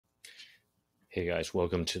Hey guys,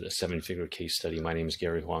 welcome to the seven-figure case study. My name is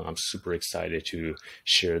Gary Huang. I'm super excited to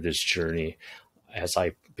share this journey as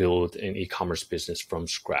I build an e-commerce business from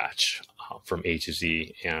scratch, from A to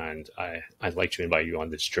Z. And I'd like to invite you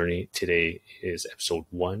on this journey. Today is episode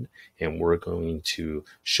 1, and we're going to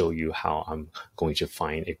show you how I'm going to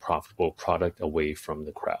find a profitable product away from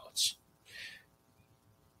the crowds.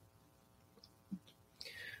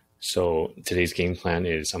 So today's game plan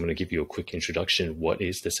is I'm going to give you a quick introduction. What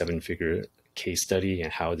is the seven-figure case study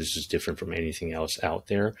and how this is different from anything else out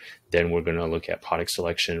there? Then we're going to look at product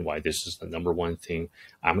selection, why this is the number one thing.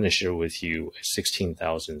 I'm going to share with you a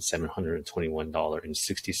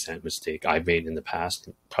 $16,721.60 mistake I've made in the past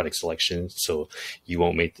in product selection, so you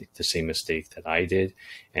won't make the same mistake that I did.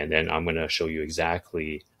 And then I'm going to show you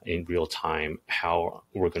exactly in real time how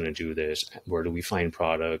we're going to do this, where do we find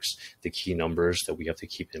products, the key numbers that we have to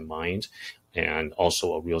keep in mind, and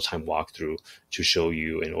also a real-time walkthrough to show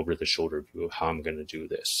you an over-the-shoulder view of how I'm going to do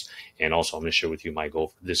this. And also I'm going to share with you my goal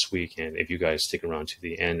for this week. And if you guys stick around to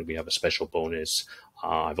the end, we have a special bonus.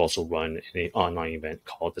 I've also run an online event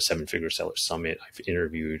called the Seven-Figure Seller Summit. I've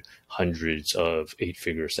interviewed hundreds of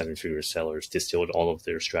 8-figure, 7-figure sellers, distilled all of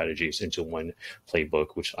their strategies into one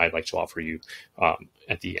playbook, which I'd like to offer you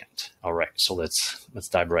at the end. All right, so let's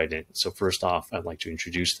dive right in. So first off, I'd like to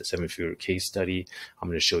introduce the 7-figure case study. I'm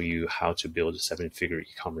going to show you how to build a 7-figure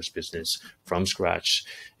e-commerce business from scratch.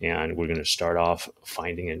 And we're going to start off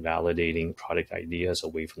finding and validating product ideas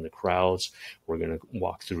away from the crowds. We're going to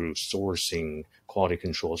walk through sourcing, quality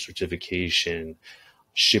control, certification,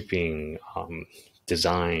 shipping,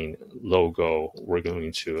 design, logo. We're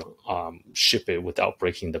going to ship it without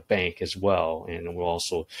breaking the bank as well. And we'll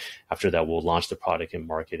also, after that, we'll launch the product and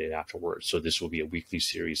market it afterwards. So this will be a weekly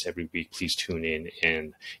series every week. Please tune in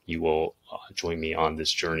and you will join me on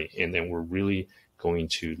this journey. And then we're really going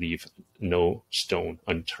to leave no stone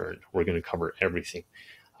unturned. We're going to cover everything.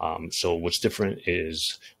 So what's different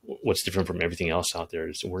from everything else out there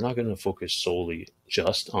is we're not going to focus solely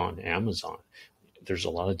just on Amazon. There's a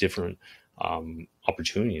lot of different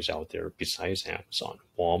opportunities out there besides Amazon.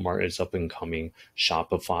 Walmart is up and coming.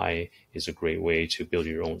 Shopify is a great way to build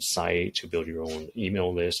your own site, to build your own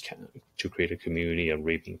email list, to create a community of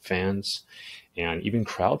raving fans. And even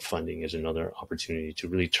crowdfunding is another opportunity to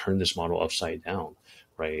really turn this model upside down,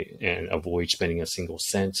 right? And avoid spending a single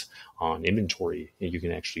cent on inventory. And you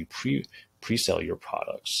can actually pre-sell your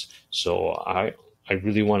products. So I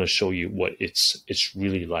really want to show you what it's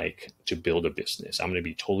really like to build a business. I'm going to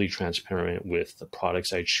be totally transparent with the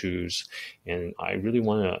products I choose. And I really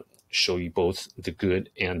want to show you both the good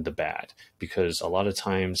and the bad, because a lot of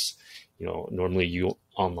times, normally you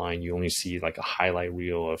only see like a highlight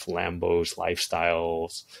reel of Lambos,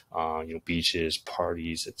 lifestyles, beaches,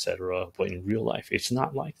 parties, etc. But in real life, it's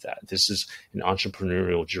not like that. This is an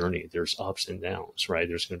entrepreneurial journey. There's ups and downs, right?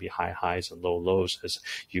 There's going to be high highs and low lows, as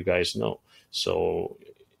you guys know. So,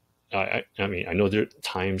 I mean, I know there are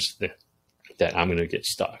times that I'm going to get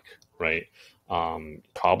stuck, right?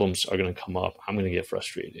 Problems are going to come up. I'm going to get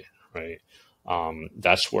frustrated, right?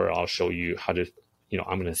 That's where I'll show you how to,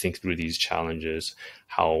 I'm going to think through these challenges,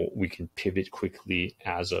 how we can pivot quickly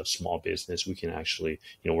as a small business. We can actually,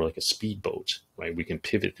 we're like a speedboat, right? We can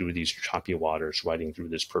pivot through these choppy waters, riding through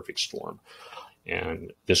this perfect storm.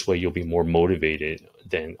 And this way you'll be more motivated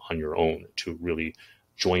than on your own to really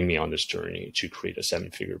join me on this journey to create a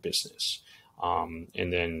 7-figure business.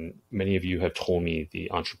 And then many of you have told me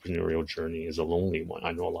the entrepreneurial journey is a lonely one.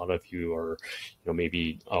 I know a lot of you are,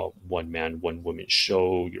 maybe a one-man, one-woman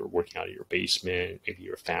show. You're working out of your basement. Maybe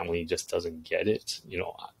your family just doesn't get it.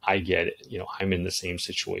 I get it. I'm in the same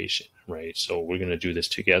situation, right? So we're going to do this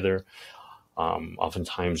together.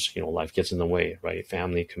 Oftentimes, life gets in the way, right?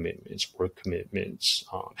 Family commitments, work commitments,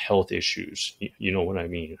 health issues, you know what I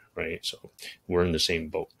mean, right? So we're in the same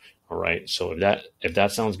boat. All right. So if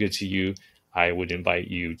that sounds good to you, I would invite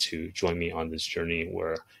you to join me on this journey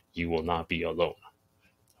where you will not be alone.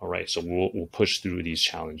 All right. So we'll push through these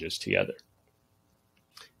challenges together.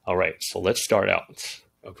 All right. So let's start out.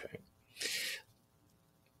 Okay.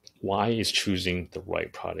 Why is choosing the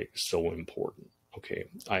right product so important? Okay,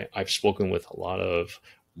 I've spoken with a lot of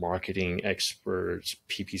marketing experts,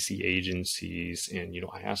 PPC agencies, and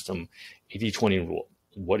I asked them 80-20 rule.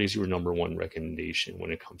 What is your number one recommendation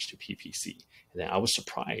when it comes to PPC? And then I was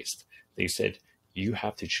surprised. They said you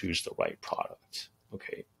have to choose the right product.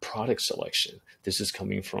 Okay, product selection. This is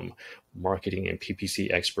coming from marketing and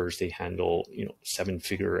PPC experts. They handle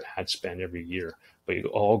 7-figure ad spend every year, but it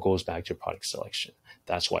all goes back to product selection.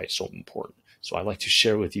 That's why it's so important. So I like to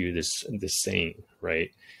share with you this saying,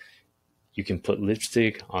 right? You can put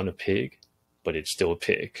lipstick on a pig, but it's still a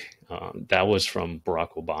pig. That was from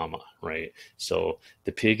Barack Obama, right? So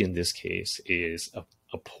the pig in this case is a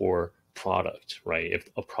poor product, right? If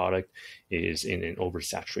a product is in an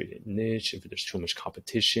oversaturated niche, if there's too much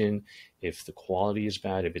competition, if the quality is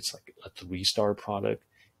bad, if it's like a 3-star product,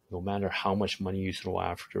 no matter how much money you throw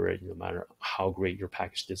after it, no matter how great your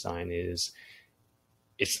package design is,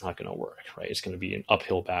 it's not going to work, right? It's going to be an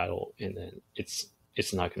uphill battle, and then it's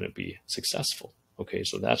not going to be successful. Okay,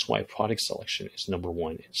 so that's why product selection is number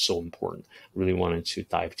one. It's so important. Really wanted to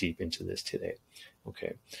dive deep into this today.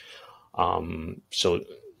 Okay, so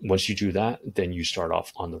once you do that, then you start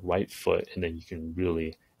off on the right foot, and then you can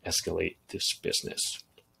really escalate this business.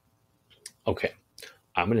 Okay,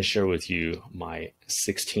 I'm going to share with you my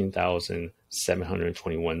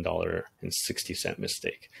 $16,721.60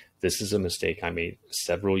 mistake. This is a mistake I made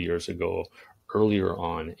several years ago, earlier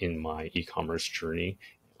on in my e-commerce journey.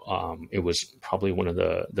 It was probably one of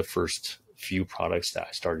the first few products that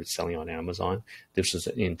I started selling on Amazon. This was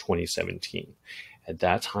in 2017. At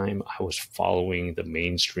that time, I was following the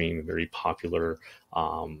mainstream, very popular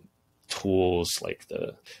tools like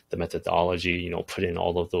the methodology, put in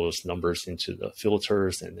all of those numbers into the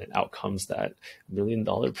filters, and then out comes that $1 million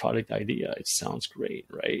product idea. It sounds great,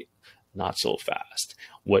 right? Not so fast.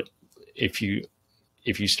 What if you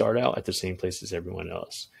start out at the same place as everyone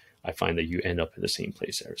else? I find that you end up in the same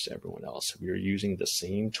place as everyone else. If you're using the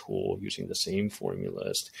same tool, using the same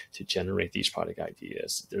formulas to generate these product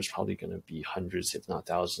ideas, there's probably going to be hundreds, if not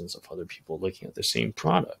thousands, of other people looking at the same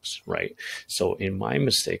products, right? So in my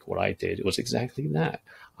mistake, what I did was exactly that.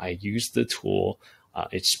 I used the tool.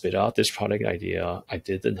 It spit out this product idea. I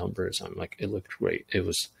did the numbers. I'm like, it looked great. It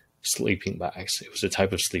was sleeping bags. It was a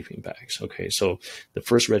type of sleeping bags. Okay. So the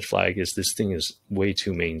first red flag is this thing is way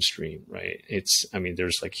too mainstream, right?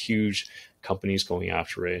 There's like huge companies going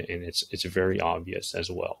after it, and it's very obvious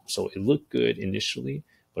as well. So it looked good initially,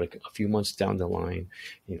 but a few months down the line,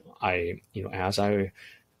 as I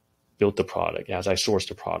built the product, as I sourced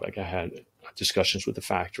the product, I had discussions with the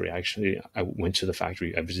factory. Actually, I went to the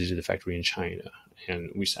factory. I visited the factory in China, and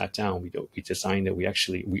we sat down. We designed it. We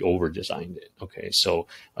over designed it. Okay, so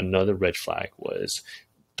another red flag was,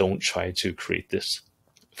 don't try to create this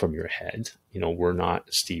from your head. We're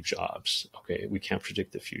not Steve Jobs. Okay, we can't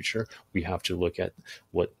predict the future. We have to look at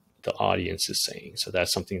what the audience is saying. So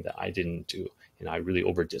that's something that I didn't do. And I really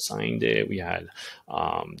over designed it. We had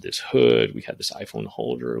this hood, we had this iPhone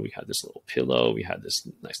holder, we had this little pillow, we had this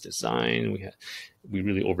nice design. We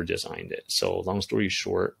really over designed it. So long story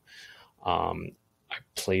short, I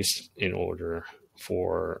placed an order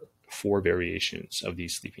for 4 variations of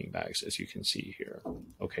these sleeping bags, as you can see here.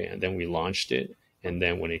 Okay, and then we launched it. And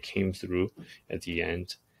then when it came through at the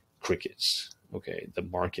end, crickets. Okay, the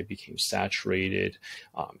market became saturated.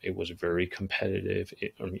 It was very competitive.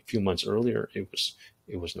 A few months earlier, it was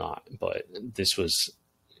not, but this was,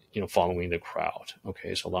 following the crowd.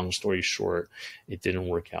 Okay, so long story short, it didn't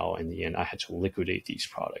work out. In the end, I had to liquidate these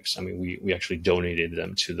products. We actually donated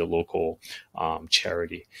them to the local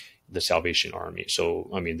charity, the Salvation Army. So,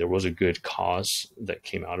 there was a good cause that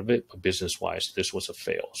came out of it, but business-wise, this was a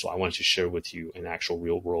fail. So I wanted to share with you an actual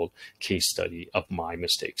real-world case study of my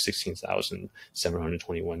mistake,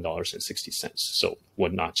 $16,721.60. So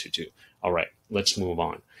what not to do. All right, let's move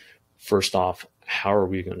on. First off, how are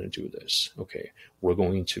we going to do this? Okay, we're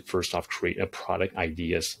going to first off create a product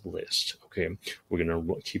ideas list. Okay, we're going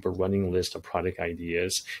to keep a running list of product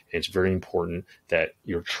ideas. And it's very important that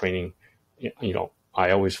you're training,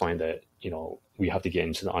 I always find that, we have to get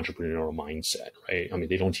into the entrepreneurial mindset, right?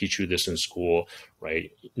 They don't teach you this in school,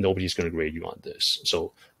 right? Nobody's going to grade you on this.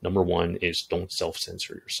 So number one is don't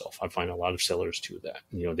self-censor yourself. I find a lot of sellers do that.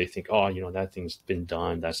 They think, that thing's been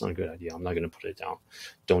done. That's not a good idea. I'm not going to put it down.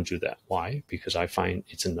 Don't do that. Why? Because I find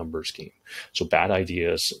it's a numbers game. So bad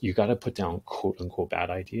ideas, you got to put down quote unquote bad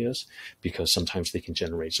ideas, because sometimes they can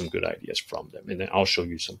generate some good ideas from them. And then I'll show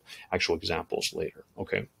you some actual examples later.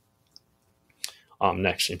 Okay.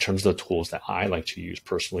 Next, in terms of the tools that I like to use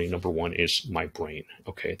personally, number one is my brain.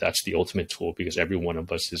 Okay, that's the ultimate tool, because every one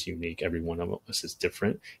of us is unique. Every one of us is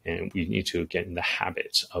different, and we need to get in the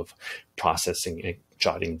habit of processing and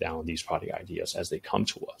jotting down these product ideas as they come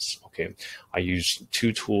to us. Okay, I use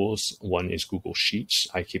 2 tools. One is Google Sheets.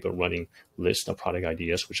 I keep a running list of product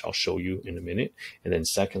ideas, which I'll show you in a minute. And then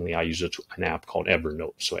secondly, I use an app called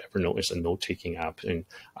Evernote. So Evernote is a note-taking app, and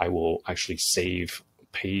I will actually save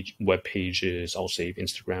web pages, I'll save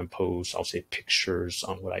Instagram posts, I'll save pictures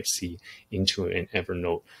on what I see into an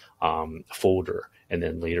Evernote folder, and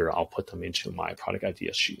then later I'll put them into my product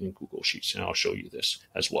ideas sheet in Google Sheets, and I'll show you this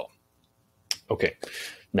as well. Okay,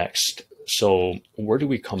 next, so where do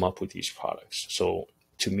we come up with these products? So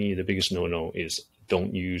to me, the biggest no-no is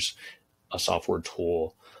don't use a software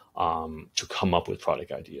tool to come up with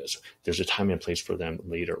product ideas. There's a time and place for them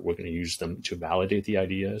later. We're going to use them to validate the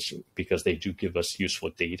ideas because they do give us useful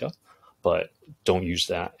data, but don't use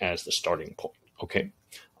that as the starting point. Okay.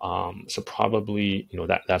 So probably,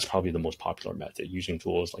 that's probably the most popular method, using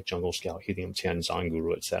tools like Jungle Scout, Helium 10,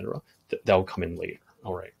 Zanguru, etc. That will come in later.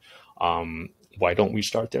 All right. Why don't we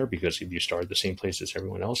start there? Because if you start at the same place as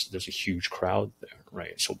everyone else, there's a huge crowd there,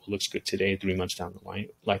 right? So what looks good today, 3 months down the line,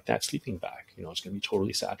 like that sleeping bag, it's going to be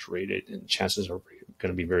totally saturated, and chances are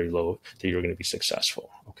going to be very low that you're going to be successful.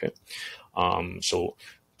 Okay. So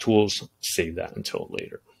tools, save that until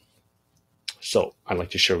later. So I'd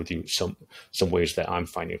like to share with you some ways that I'm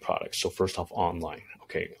finding products. So first off, online.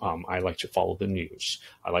 Okay, I like to follow the news.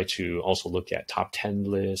 I like to also look at top 10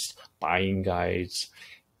 lists, buying guides,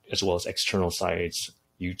 as well as external sites,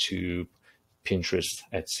 YouTube, Pinterest,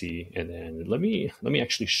 Etsy, and then let me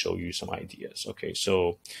actually show you some ideas. Okay,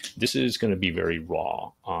 so this is going to be very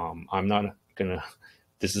raw.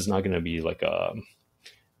 This is not gonna be like a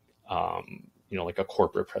like a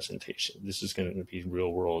corporate presentation. This is going to be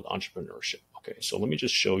real world entrepreneurship. Okay, so let me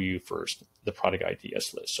just show you first the product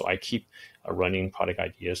ideas list. So I keep a running product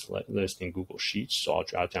ideas list in Google Sheets, so I'll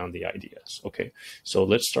jot down the ideas. Okay, so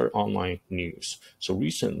let's start online news. So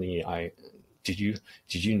recently, did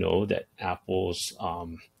you know that Apple's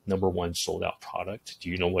 #1 sold out product? Do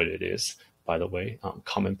you know what it is? By the way,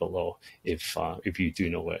 comment below if you do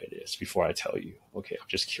know what it is before I tell you. Okay, I'm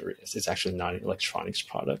just curious. It's actually not an electronics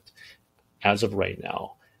product. As of right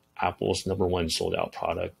now, Apple's #1 sold out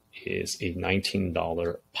product is a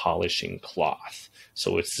 $19 polishing cloth.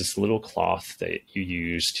 So it's this little cloth that you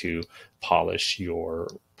use to polish your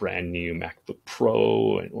brand new MacBook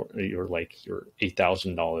Pro or your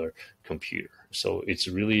 $8,000 computer. So it's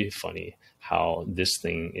really funny how this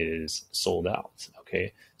thing is sold out.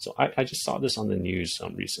 Okay, so I just saw this on the news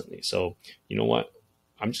recently. So you know what?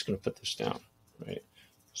 I'm just going to put this down, right?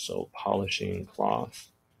 So polishing cloth.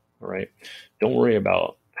 All right. Don't worry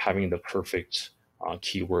about having the perfect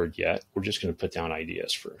keyword yet. We're just going to put down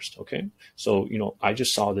ideas first. Okay. So, I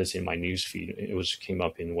just saw this in my news feed. Came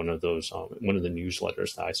up in one of those, one of the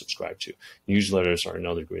newsletters that I subscribe to. Newsletters are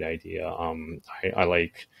another great idea. I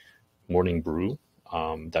like Morning Brew.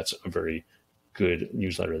 That's a very good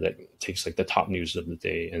newsletter that takes like the top news of the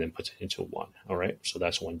day and then puts it into one. All right. So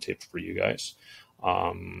that's one tip for you guys.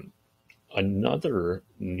 Another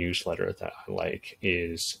newsletter that I like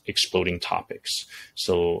is Exploding Topics.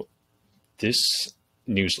 So this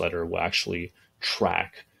newsletter will actually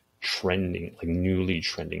track trending, like newly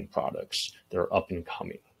trending products that are up and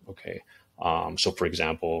coming. Okay. So for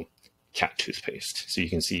example, cat toothpaste. So you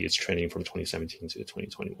can see it's trending from 2017 to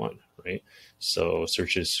 2021, right? So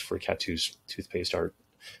searches for cat toothpaste are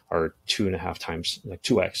 2.5 times, like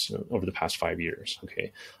 2x over the past 5 years.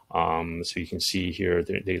 Okay. So you can see here,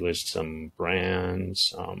 they list some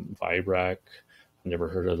brands, Vibrac, I've never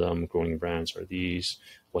heard of them. Growing brands are these.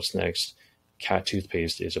 What's next? Cat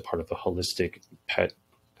toothpaste is a part of a holistic pet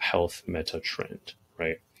health meta trend,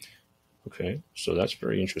 right? Okay. So that's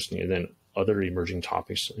very interesting. And then other emerging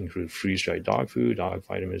topics include freeze-dried dog food, dog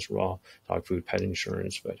vitamins, raw dog food, pet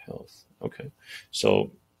insurance, pet health. Okay.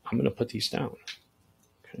 So I'm going to put these down.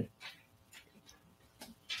 Okay.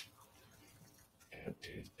 Cat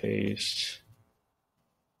toothpaste,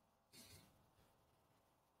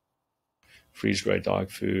 freeze-dried dog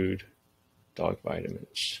food, dog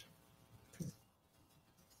vitamins.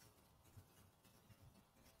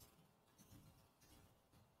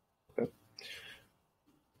 Okay.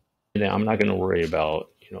 And I'm not going to worry about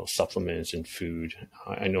supplements and food.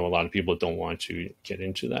 I know a lot of people don't want to get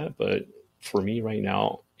into that, but for me right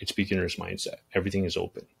now, it's beginner's mindset. Everything is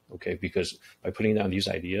open, okay? Because by putting down these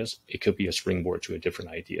ideas, it could be a springboard to a different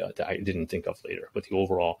idea that I didn't think of later. But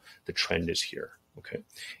the trend is here, okay?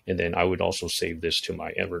 And then I would also save this to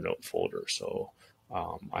my Evernote folder. So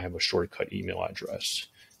I have a shortcut email address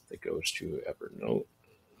that goes to Evernote.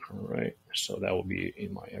 All right, so that will be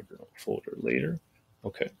in my Evernote folder later.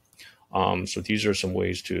 Okay. So these are some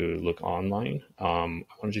ways to look online. I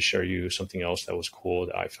wanted to share you something else that was cool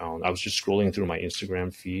that I found. I was just scrolling through my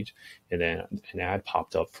Instagram feed, and then an ad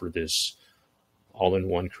popped up for this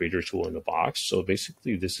all-in-one creator tool in the box. So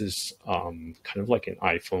basically this is kind of like an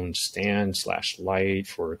iPhone stand / light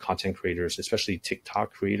for content creators, especially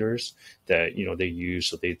TikTok creators that, they use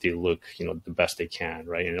so they look, the best they can,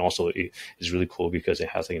 right? And also it is really cool because it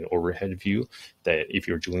has like an overhead view that if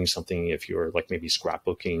you're doing something, if you're like maybe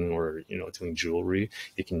scrapbooking or, doing jewelry,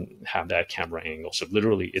 you can have that camera angle. So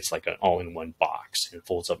literally it's like an all-in-one box. It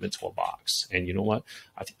folds up into a box. And you know what?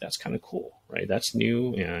 I think that's kind of cool, right? That's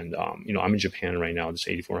new. And, I'm in Japan right now, this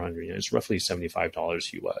 8,400, it's roughly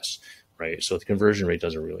 $75 US, right? So the conversion rate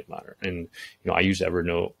doesn't really matter. And, I use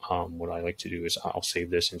Evernote. What I like to do is I'll save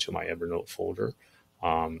this into my Evernote folder.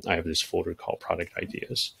 I have this folder called product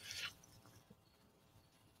ideas.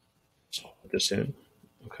 So I'll put this in.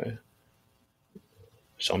 Okay.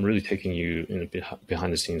 So I'm really taking you in a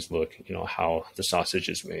behind the scenes look, how the sausage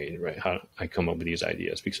is made, right? How I come up with these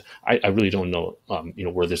ideas, because I really don't know,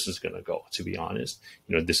 where this is going to go, to be honest.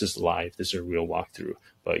 This is live, this is a real walkthrough,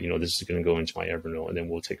 but, this is going to go into my Evernote, and then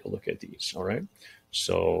we'll take a look at these. All right.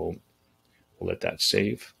 So we'll let that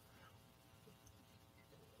save.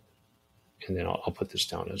 And then I'll put this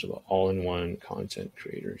down as well. All-in-one content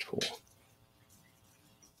creator tool.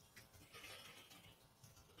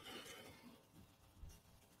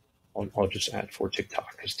 I'll just add for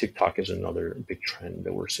TikTok, because TikTok is another big trend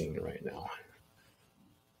that we're seeing right now.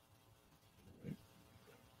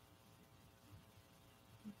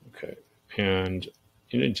 Okay. And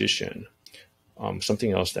in addition,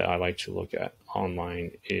 something else that I like to look at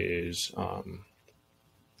online is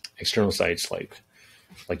external sites like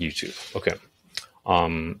YouTube. Okay.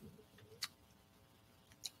 I'm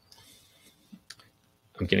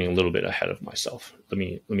getting a little bit ahead of myself. Let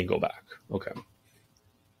me go back. Okay.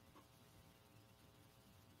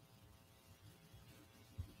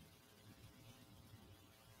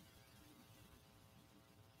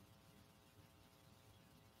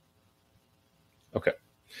 Okay.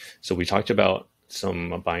 So we talked about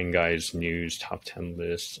some buying guides, news, top 10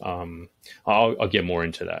 lists. I'll get more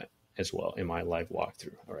into that as well in my live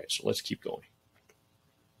walkthrough. All right, so let's keep going.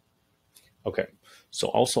 Okay, so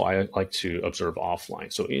also I like to observe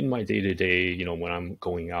offline. So in my day-to-day, when I'm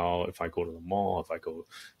going out, if I go to the mall, if I go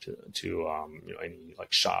to any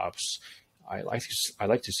like shops, I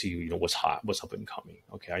like to see what's hot, what's up and coming.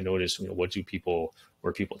 Okay, I notice what are people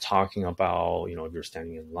talking about. If you're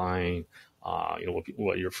standing in line,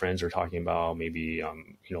 what your friends are talking about. Maybe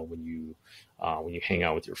when you hang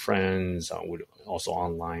out with your friends, also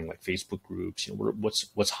online like Facebook groups.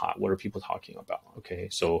 What's hot. What are people talking about? Okay,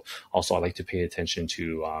 so also I like to pay attention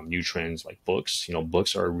to new trends like books.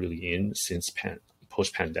 Books are really in since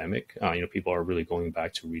post-pandemic. People are really going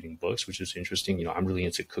back to reading books, which is interesting. I'm really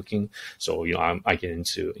into cooking. So, I get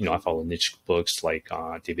into, I follow niche books like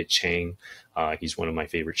David Chang. He's one of my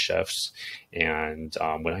favorite chefs. And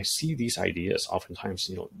when I see these ideas, oftentimes,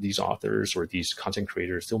 these authors or these content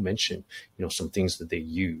creators, they'll mention, some things that they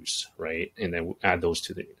use, right? And then we'll add those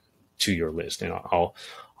to your list. And I'll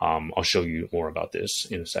show you more about this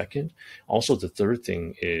in a second. Also, the third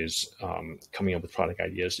thing is coming up with product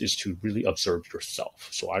ideas is to really observe yourself.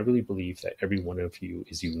 So I really believe that every one of you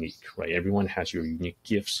is unique, right? Everyone has your unique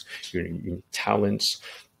gifts, your unique talents,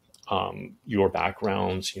 your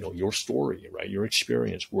backgrounds, your story, right? Your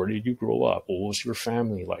experience. Where did you grow up? What was your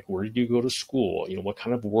family like? Where did you go to school? What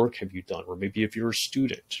kind of work have you done? Or maybe if you're a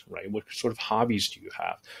student, right? What sort of hobbies do you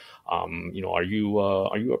have? Are you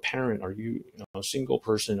a parent? Are you a single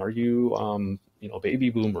person? Are you, baby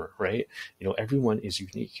boomer, right? Everyone is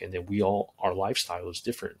unique, and then our lifestyle is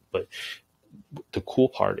different. But the cool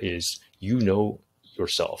part is,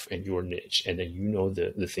 yourself and your niche, and then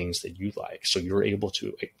the things that you like, so you're able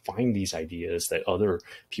to find these ideas that other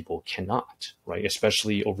people cannot, right?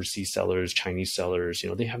 Especially overseas sellers, Chinese sellers,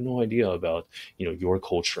 they have no idea about your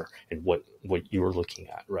culture and what you're looking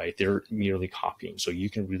at, right? They're merely copying. So you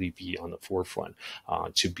can really be on the forefront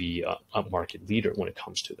to be a market leader when it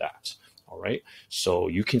comes to that. All right. So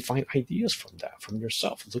you can find ideas from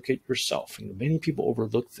yourself. Look at yourself. Many people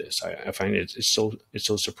overlook this. I find it's so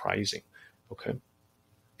surprising. Okay.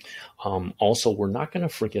 Also, we're not going to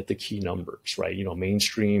forget the key numbers, right?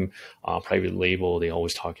 Mainstream private label, they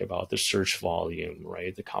always talk about the search volume,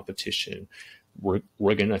 right? The competition. We're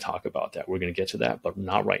going to talk about that. We're going to get to that, but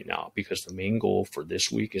not right now, because the main goal for this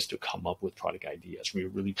week is to come up with product ideas. We're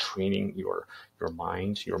really training your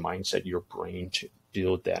mind, your mindset, your brain to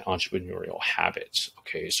build that entrepreneurial habits.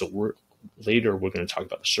 Okay, so later we're going to talk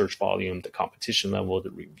about the search volume, the competition level,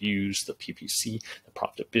 the reviews, the PPC, the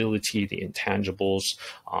profitability, the intangibles.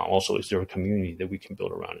 Also, is there a community that we can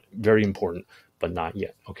build around it? Very important, but not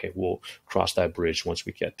yet. Okay, we'll cross that bridge once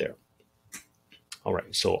we get there. All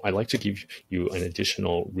right, so I'd like to give you an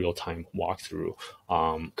additional real-time walkthrough,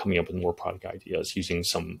 coming up with more product ideas using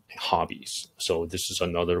some hobbies. So this is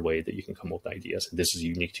another way that you can come up with ideas. This is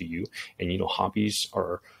unique to you. And, hobbies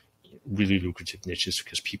are really lucrative niches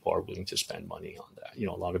because people are willing to spend money on that.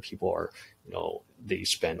 A lot of people are, they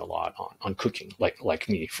spend a lot on cooking, like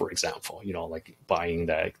me, for example, like buying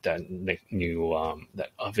that new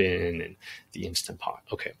that oven and the Instant Pot.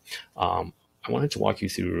 Okay. I wanted to walk you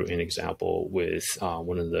through an example with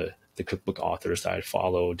one of the the cookbook authors that I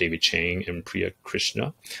follow, David Chang and Priya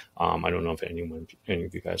Krishna. I don't know if any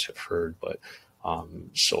of you guys have heard, but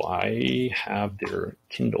so I have their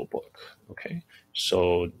Kindle book. Okay,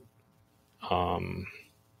 so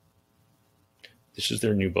this is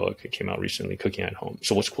their new book. It came out recently, Cooking at Home.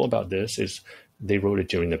 So what's cool about this is they wrote it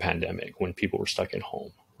during the pandemic when people were stuck at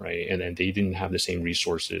home, right? And then they didn't have the same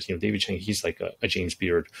resources. You know, David Chang, he's like a James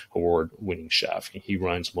Beard award-winning chef. He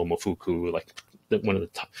runs Momofuku, like one of the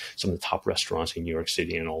top, some of the top restaurants in New York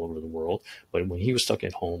City and all over the world. But when he was stuck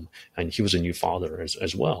at home, and he was a new father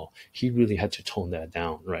as well, he really had to tone that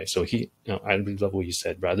down, right? So he, you know, I really love what he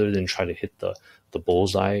said. Rather than try to hit the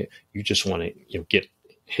bullseye, you just want to, you know, get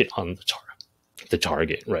hit on the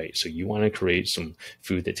target, right? So you want to create some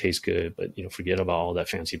food that tastes good, but, you know, forget about all that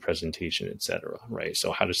fancy presentation, etc., right?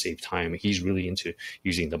 So how to save time. He's really into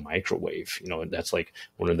using the microwave. You know, that's like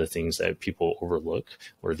one of the things that people overlook,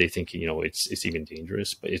 or they think, you know, it's even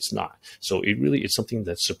dangerous, but it's not. So it's something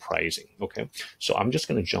that's surprising. Okay, so I'm just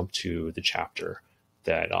going to jump to the chapter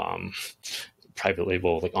that private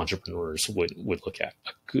label like entrepreneurs would look at: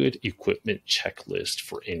 a good equipment checklist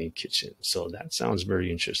for any kitchen. So that sounds very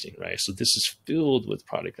interesting, right? So this is filled with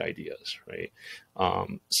product ideas, right?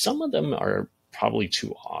 Some of them are probably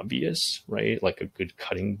too obvious, right? Like a good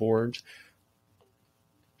cutting board,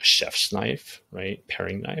 a chef's knife, right?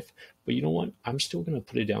 Paring knife. But you know what? I'm still going to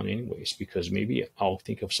put it down anyways, because maybe I'll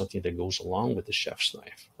think of something that goes along with the chef's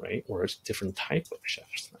knife, right? Or a different type of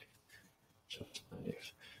chef's knife. Chef's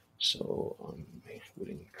knife. So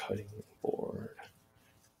wooden cutting board,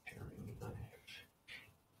 paring knife.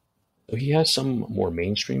 So he has some more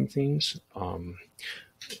mainstream things.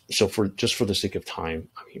 So for the sake of time,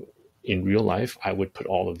 I mean, in real life, I would put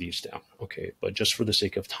all of these down. Okay, but just for the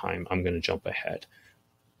sake of time, I'm going to jump ahead.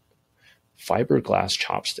 Fiberglass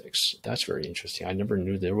chopsticks. That's very interesting. I never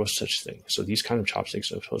knew there was such thing. So these kind of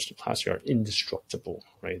chopsticks, as opposed to plastic, are indestructible,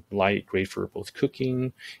 right? Light, great for both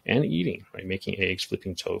cooking and eating, right? Making eggs,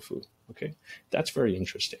 flipping tofu. Okay, that's very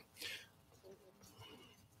interesting.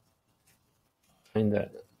 And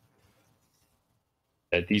that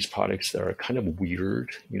these products that are kind of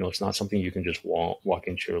weird, you know, it's not something you can just walk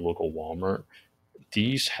into your local Walmart.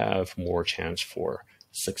 These have more chance for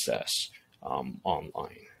success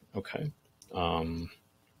online. Okay.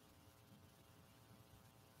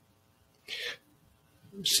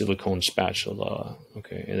 Silicone spatula.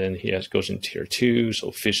 Okay, and then goes in tier 2.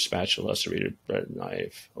 So fish spatula, serrated bread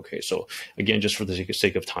knife. Okay, so again, just for the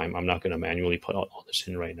sake of time, I'm not going to manually put all this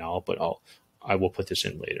in right now, but I will put this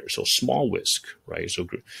in later. So small whisk, right?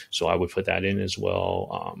 So I would put that in as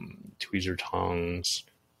well. Tweezer tongs,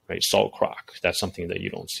 right? Salt crock. That's something that you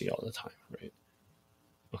don't see all the time, right?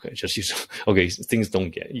 Okay, just use, okay, things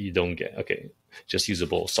you don't get, okay, just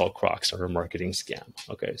usable. Salt crocks are a marketing scam.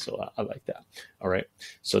 Okay, so I like that. All right,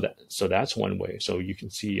 so that's one way. So you can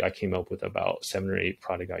see I came up with about 7 or 8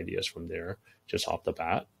 product ideas from there, just off the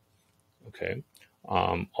bat. Okay,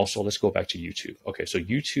 also let's go back to YouTube. Okay, so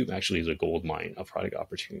YouTube actually is a gold mine of product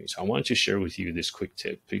opportunities. I wanted to share with you this quick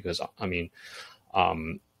tip because, I mean,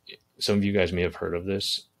 some of you guys may have heard of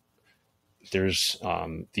this. There's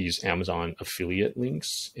these Amazon affiliate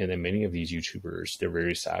links, and then many of these YouTubers, they're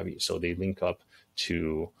very savvy, so they link up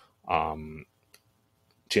to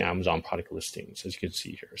Amazon product listings, as you can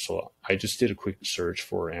see here. So I just did a quick search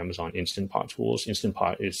for Amazon Instant Pot tools. Instant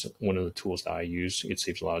Pot is one of the tools that I use. It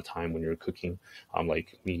saves a lot of time when you're cooking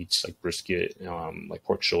like meats, like brisket, like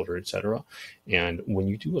pork shoulder, etc. And when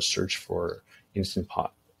you do a search for Instant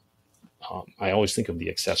Pot, I always think of the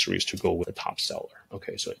accessories to go with the top seller.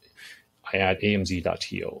 Okay, so I add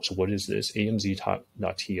amz.to. So what is this?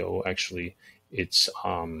 amz.to, actually, it's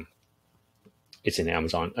an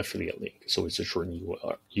Amazon affiliate link. So it's a shortened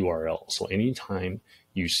URL. So anytime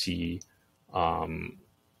you see a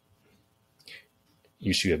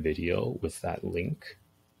video with that link,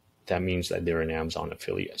 that means that they're an Amazon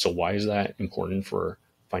affiliate. So why is that important for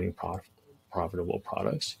finding profitable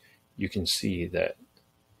products? You can see that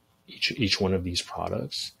each one of these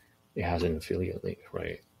products, it has an affiliate link,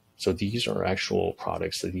 right? So these are actual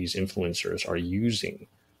products that these influencers are using,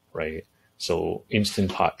 right? So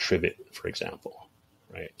Instant Pot trivet, for example,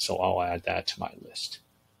 right? So I'll add that to my list.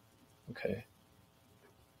 Okay.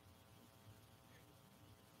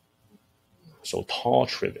 So tall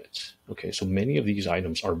trivet. Okay, so many of these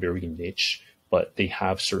items are very niche, but they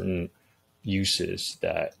have certain uses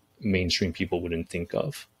that mainstream people wouldn't think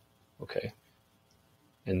of. Okay.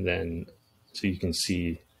 And then, so you can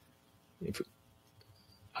see,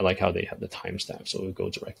 I like how they have the timestamp, so it would go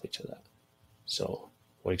directly to that. So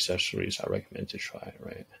what accessories I recommend to try,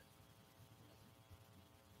 right?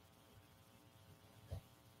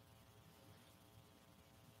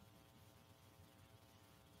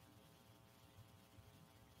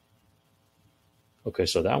 Okay,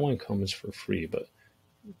 so that one comes for free, but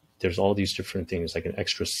there's all these different things like an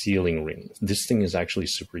extra sealing ring. This thing is actually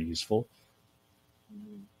super useful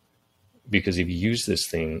because if you use this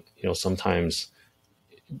thing, sometimes,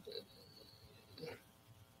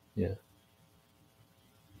 yeah,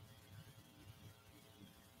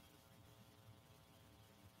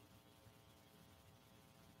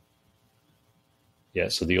 yeah.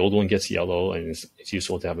 So the old one gets yellow, and it's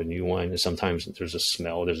useful to have a new one. And sometimes there's a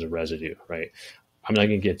smell, there's a residue, right? I'm not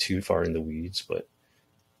gonna get too far in the weeds, but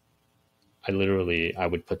I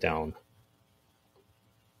would put down,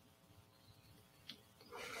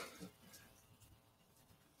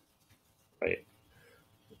 right?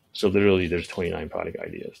 So literally, there's 29 product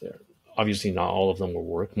ideas there. Obviously, not all of them will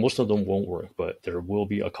work. Most of them won't work, but there will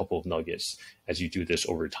be a couple of nuggets as you do this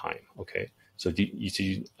over time. Okay. So you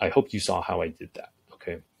see, I hope you saw how I did that.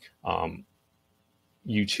 Okay. Um,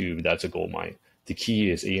 YouTube, that's a gold mine. The key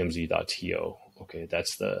is amz.to. Okay.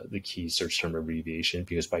 That's the key search term abbreviation,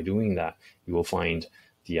 because by doing that, you will find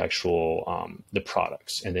the actual, the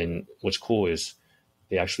products. And then what's cool is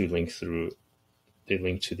they actually they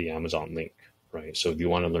link to the Amazon link, right? So if you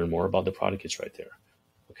want to learn more about the product, it's right there.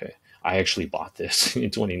 Okay. I actually bought this in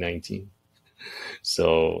 2019.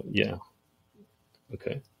 So yeah.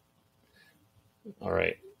 Okay. All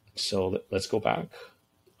right. So let's go back.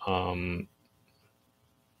 Um,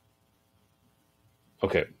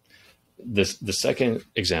 okay. The second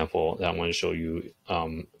example that I want to show you,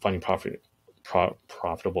 finding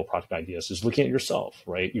profitable product ideas, is looking at yourself,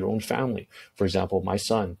 right? Your own family. For example, my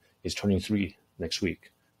son is turning 3 next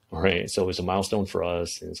week. All right. So it's a milestone for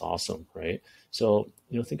us, and it's awesome, right? So,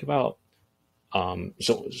 think about,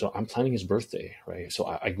 so I'm planning his birthday, right? So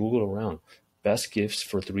I Googled around best gifts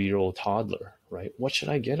for 3-year-old toddler, right? What should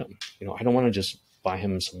I get him? I don't want to just buy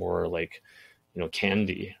him some more like,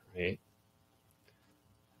 candy, right?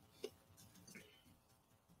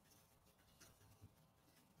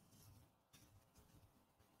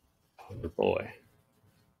 Toddler boy.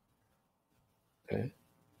 Okay.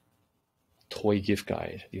 Toy gift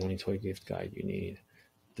guide, the only toy gift guide you need.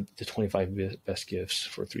 The 25 best gifts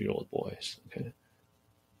for 3-year-old boys. Okay.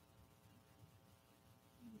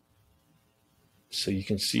 So you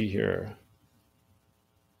can see here,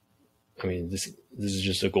 I mean, this is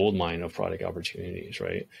just a gold mine of product opportunities,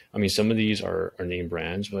 right? I mean, some of these are name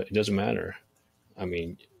brands, but it doesn't matter. I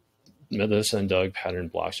mean, Melissa and Doug pattern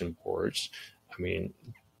blocks and boards. I mean,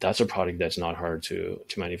 that's a product that's not hard to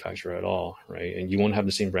manufacture at all, right? And you won't have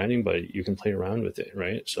the same branding, but you can play around with it,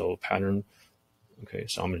 right? So pattern, okay,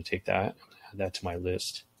 so I'm going to take that, add that to my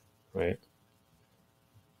list, right?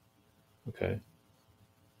 Okay,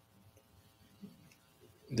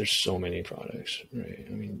 there's so many products, right?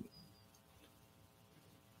 I mean,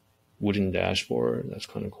 wooden dashboard, that's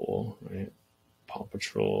kind of cool, right? Paw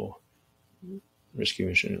Patrol, rescue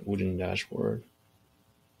mission, wooden dashboard.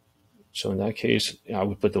 So in that case, I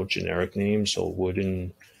would put the generic name, so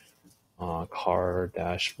wooden car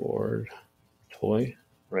dashboard toy,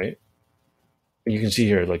 right? And you can see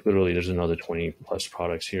here, like literally, there's another 20 plus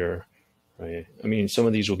products here, right? I mean, some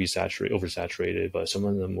of these will be oversaturated, but some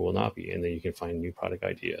of them will not be, and then you can find new product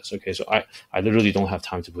ideas. Okay, so I literally don't have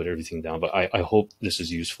time to put everything down, but I hope this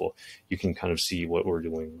is useful. You can kind of see what we're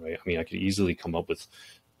doing, right? I mean, I could easily come up with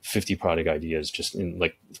 50 product ideas just in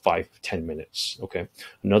like 5-10 minutes. Okay.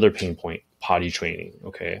 Another pain point, potty training.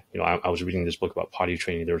 Okay. I was reading this book about potty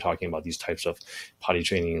training. They were talking about these types of potty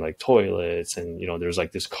training, like toilets, and, there's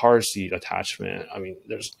like this car seat attachment. I mean,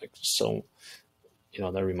 there's like, so,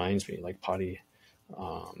 that reminds me, like potty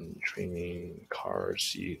training, car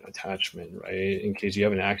seat attachment, right? In case you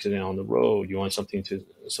have an accident on the road, you want something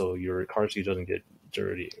so your car seat doesn't get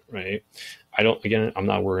dirty, right? I'm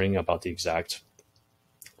not worrying about the exact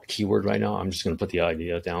keyword right now. I'm just going to put the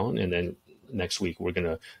idea down, and then next week we're going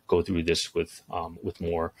to go through this with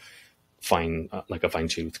more like a fine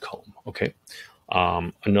tooth comb. Okay.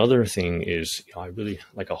 Another thing is, I really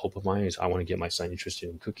like, a hope of mine is I want to get my son interested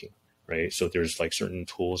in cooking. Right. So there's like certain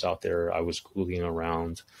tools out there. I was Googling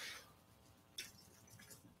around.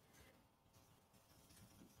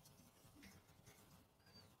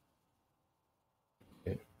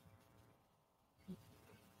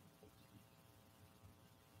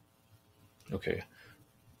 Okay.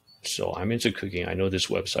 So I'm into cooking. I know this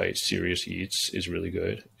website, Serious Eats, is really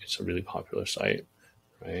good. It's a really popular site,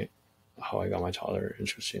 right? How I got my toddler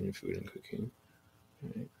interested in food and cooking.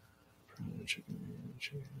 Right?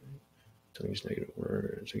 Don't use negative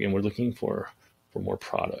words. Again, we're looking for more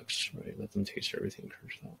products, right? Let them taste everything.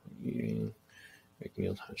 Encourage them eating. Make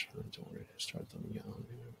meal times fun. Don't worry. Start them young.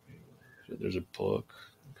 There's a book.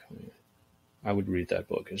 Okay. I would read that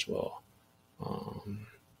book as well.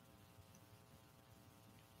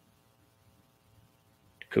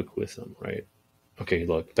 cook with them, right? Okay,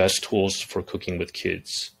 look, best tools for cooking with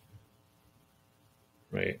kids,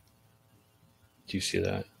 right? Do you see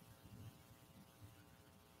that?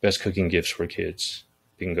 Best cooking gifts for kids.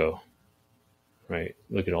 Bingo, right?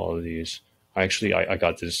 Look at all of these. I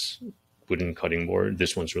got this wooden cutting board.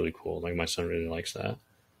 This one's really cool. Like my son really likes that.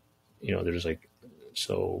 You know, there's like,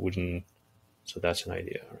 so wooden, so that's an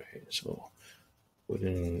idea, right? So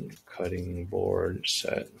wooden cutting board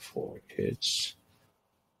set for kids.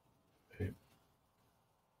 Okay.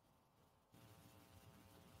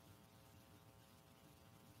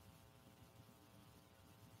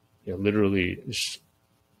 You know, literally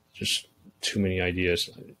just too many ideas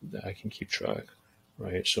that I can keep track,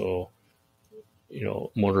 right? So, you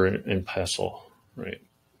know, mortar and pestle, right?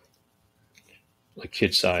 Like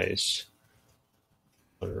kid size,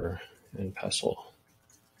 mortar and pestle,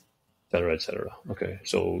 et cetera, et cetera. Okay,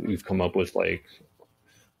 so we've come up with like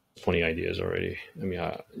 20 ideas already. I mean,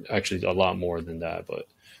 actually a lot more than that, but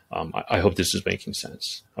I hope this is making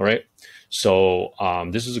sense. All right. So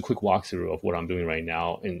this is a quick walkthrough of what I'm doing right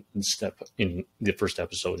now in the first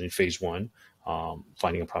episode in phase 1,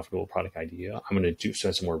 finding a profitable product idea. I'm going to do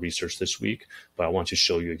some more research this week, but I want to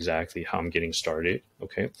show you exactly how I'm getting started.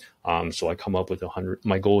 Okay. So I come up with 100.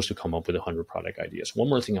 My goal is to come up with 100 product ideas. One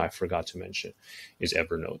more thing I forgot to mention is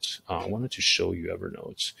Evernote. I wanted to show you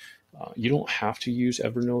Evernote. You don't have to use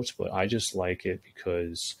Evernote, but I just like it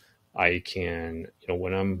because I can, you know,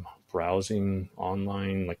 when I'm browsing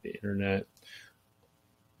online, like the internet,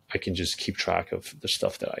 I can just keep track of the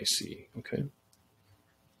stuff that I see. Okay.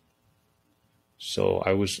 So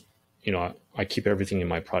I was, you know, I keep everything in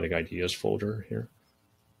my product ideas folder here.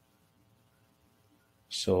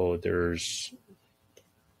 So there's,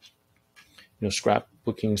 you know,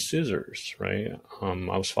 scrapbooking scissors, right?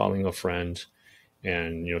 I was following a friend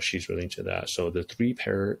and, you know, she's really into that. So the 3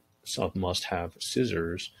 pairs of must-have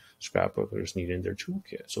scissors scrapbookers need in their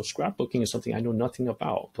toolkit. So scrapbooking is something I know nothing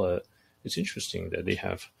about, but it's interesting that they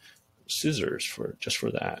have scissors for just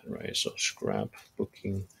for that, right? So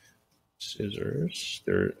scrapbooking scissors,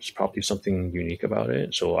 there's probably something unique about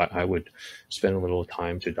it. So I would spend a little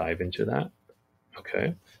time to dive into that.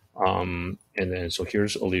 Okay. And then, so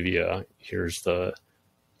here's Olivia. Here's the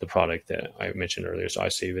product that I mentioned earlier. So I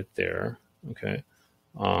save it there. Okay.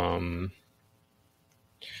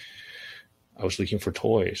 I was looking for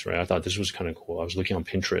toys, right? I thought this was kind of cool. I was looking on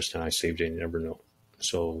Pinterest and I saved it in Evernote.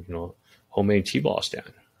 So, you know, homemade T-ball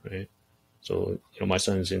stand, right? So, you know, my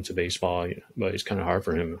son's into baseball, but it's kind of hard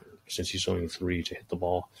for him since he's only 3 to hit the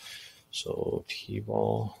ball. So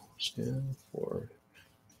T-ball stand for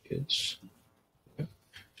kids. Okay.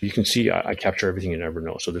 So you can see I capture everything in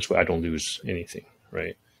Evernote. So this way I don't lose anything,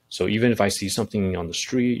 right? So even if I see something on the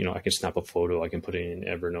street, you know, I can snap a photo, I can put it in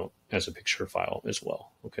Evernote as a picture file as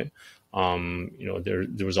well. Okay. You know, there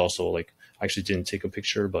was also like, I actually didn't take a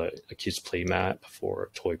picture, but a kid's play mat for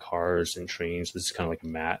toy cars and trains. This is kind of like a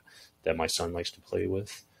mat that my son likes to play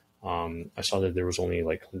with. I saw that there was only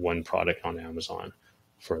like 1 product on Amazon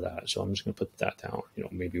for that. So I'm just going to put that down. You know,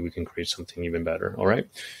 maybe we can create something even better. All right.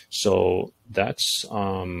 So that's,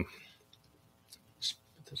 let's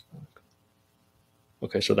put this back.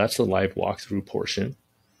 Okay, so that's the live walkthrough portion.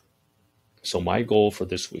 So my goal for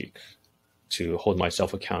this week, to hold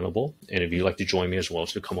myself accountable, and if you'd like to join me as well,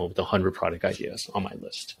 is to come up with 100 product ideas on my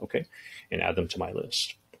list, okay, and add them to my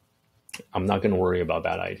list. I'm not going to worry about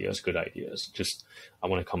bad ideas, good ideas. Just I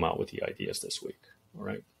want to come out with the ideas this week, all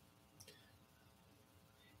right?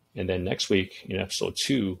 And then next week in episode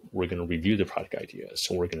 2, we're going to review the product ideas.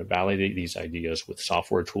 So we're going to validate these ideas with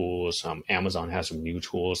software tools. Amazon has some new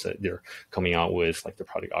tools that they're coming out with, like the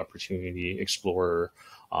Product Opportunity Explorer,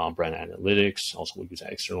 Brand Analytics. Also, we'll use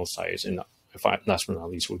external sites. And last but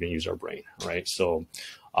not least, we're going to use our brain, right? So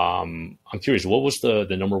I'm curious, what was the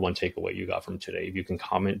number 1 takeaway you got from today? If you can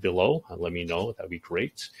comment below and let me know, that'd be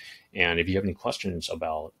great. And if you have any questions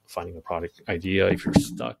about finding a product idea, if you're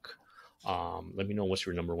stuck, let me know what's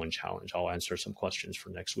your number 1 challenge. I'll answer some questions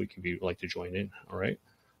for next week if you'd like to join in. All right.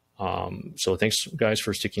 So thanks guys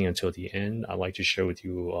for sticking until the end. I'd like to share with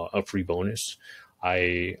you a free bonus.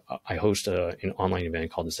 I host an online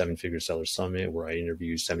event called the 7-Figure Seller Summit, where I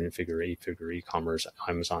interview 7-figure, 8-figure e-commerce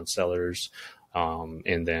Amazon sellers.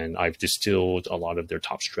 And then I've distilled a lot of their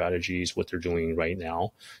top strategies, what they're doing right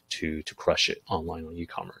now to crush it online on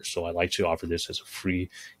e-commerce. So I'd like to offer this as a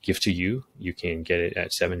free gift to you. You can get it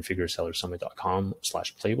at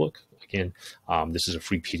 7figuresellersummit.com/playbook. Again, this is a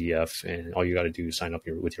free PDF, and all you got to do is sign up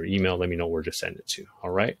with your email. Let me know where to send it to.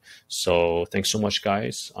 All right. So thanks so much,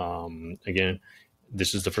 guys. Again,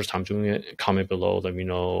 this is the first time doing it, comment below. Let me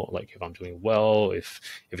know like if I'm doing well, if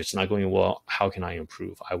it's not going well, how can I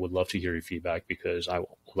improve? I would love to hear your feedback, because I would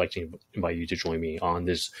like to invite you to join me on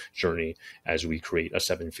this journey as we create a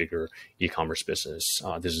 7-figure e-commerce business.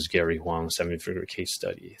 This is Gary Huang, 7-figure case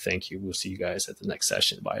study. Thank you. We'll see you guys at the next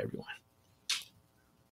session. Bye, everyone.